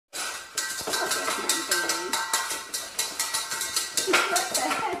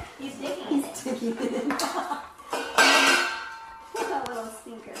He's digging it in. That little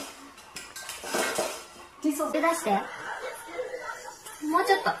stinker. 出して。もう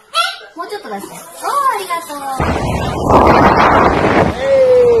ちょっと。もうちょっと出して。おー、ありがとう。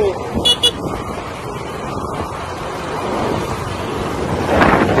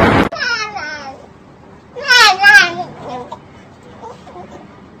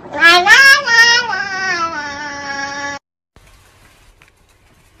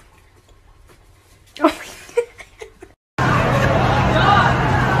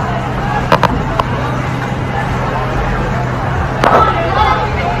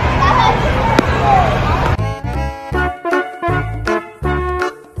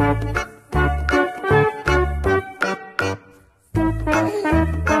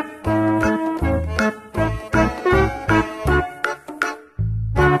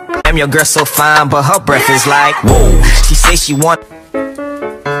Your girl so fine, but her breath is like whoa. She say she want.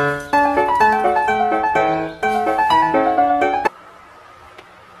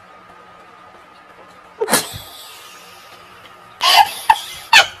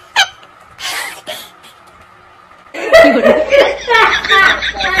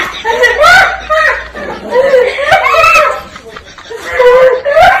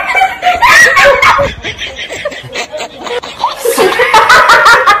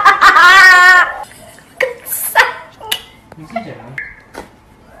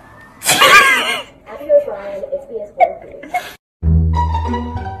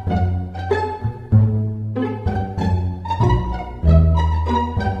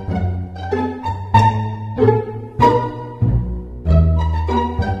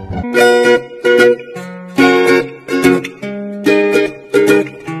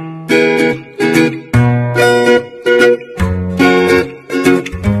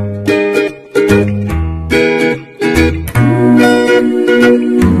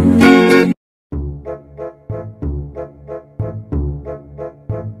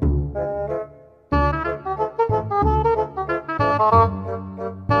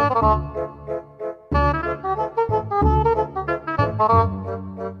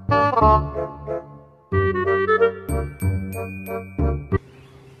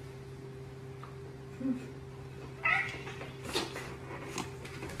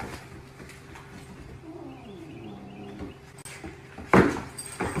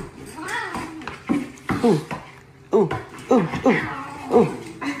 Ooh, ooh, ooh, ooh, ooh.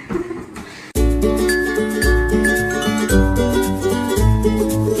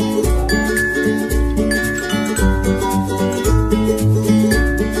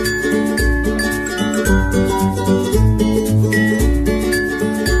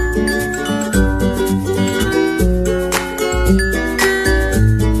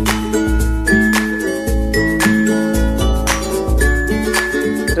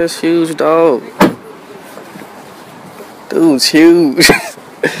 That's huge, dog. Dude's huge.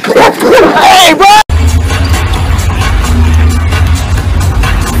 Hey, bro!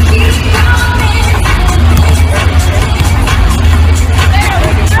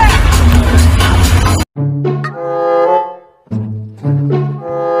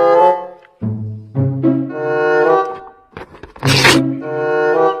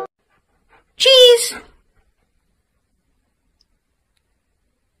 Cheese!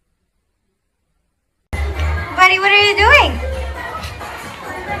 Buddy, what are you doing?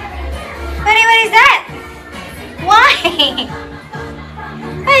 Buddy, what is that? Why?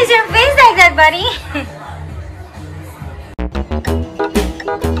 Why is your face like that, buddy?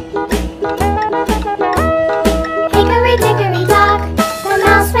 Hickory dickory dock, the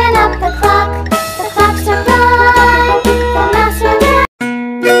mouse ran up the clock. The clock struck one, the mouse ran up.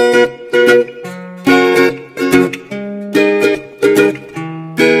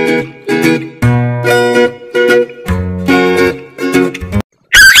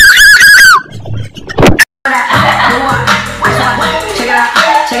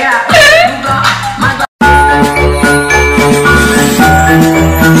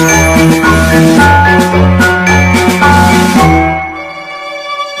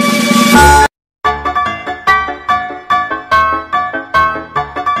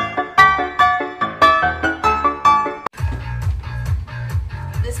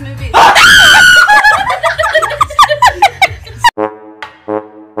 This movie.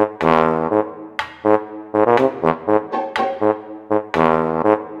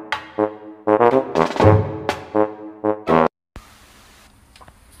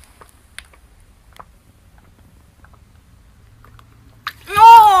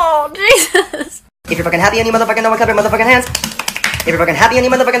 Oh, Jesus! If you're fucking happy and you motherfucking know what, clap your motherfucking hands. If you're fucking happy and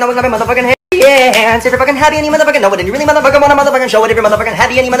you motherfucking know what, clap your motherfucking hands. Yeah! motherfucking hands. If you're fucking happy and you motherfucking know it, and you really motherfucking wanna motherfucking show it. If you're motherfucking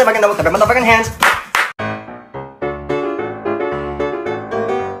happy and you motherfucking know it, clap your motherfucking hands.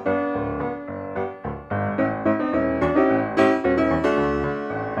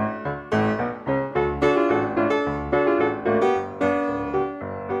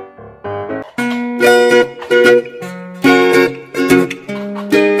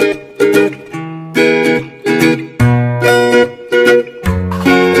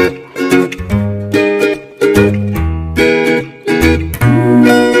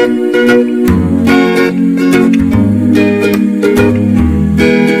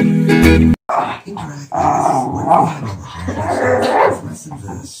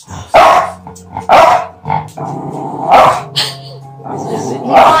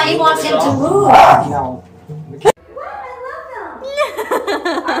 He wants him to move. No.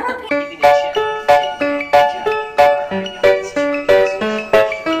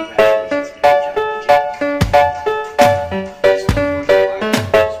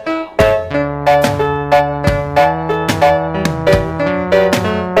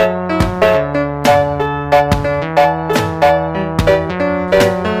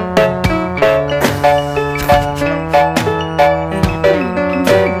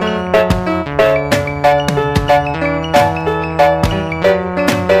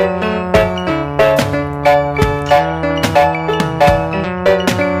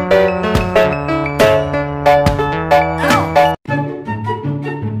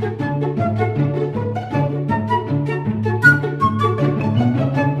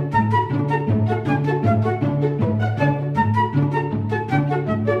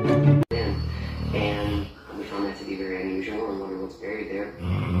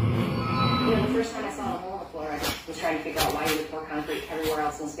 The first time I saw a hole in the floor, I was trying to figure out why you would pour concrete everywhere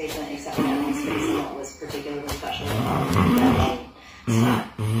else in the space except in that one space, and that was particularly special.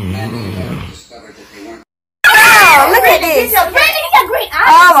 Oh, look at this! He got green eyes.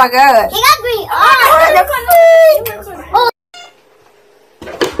 Oh my god! He got green eyes. Oh.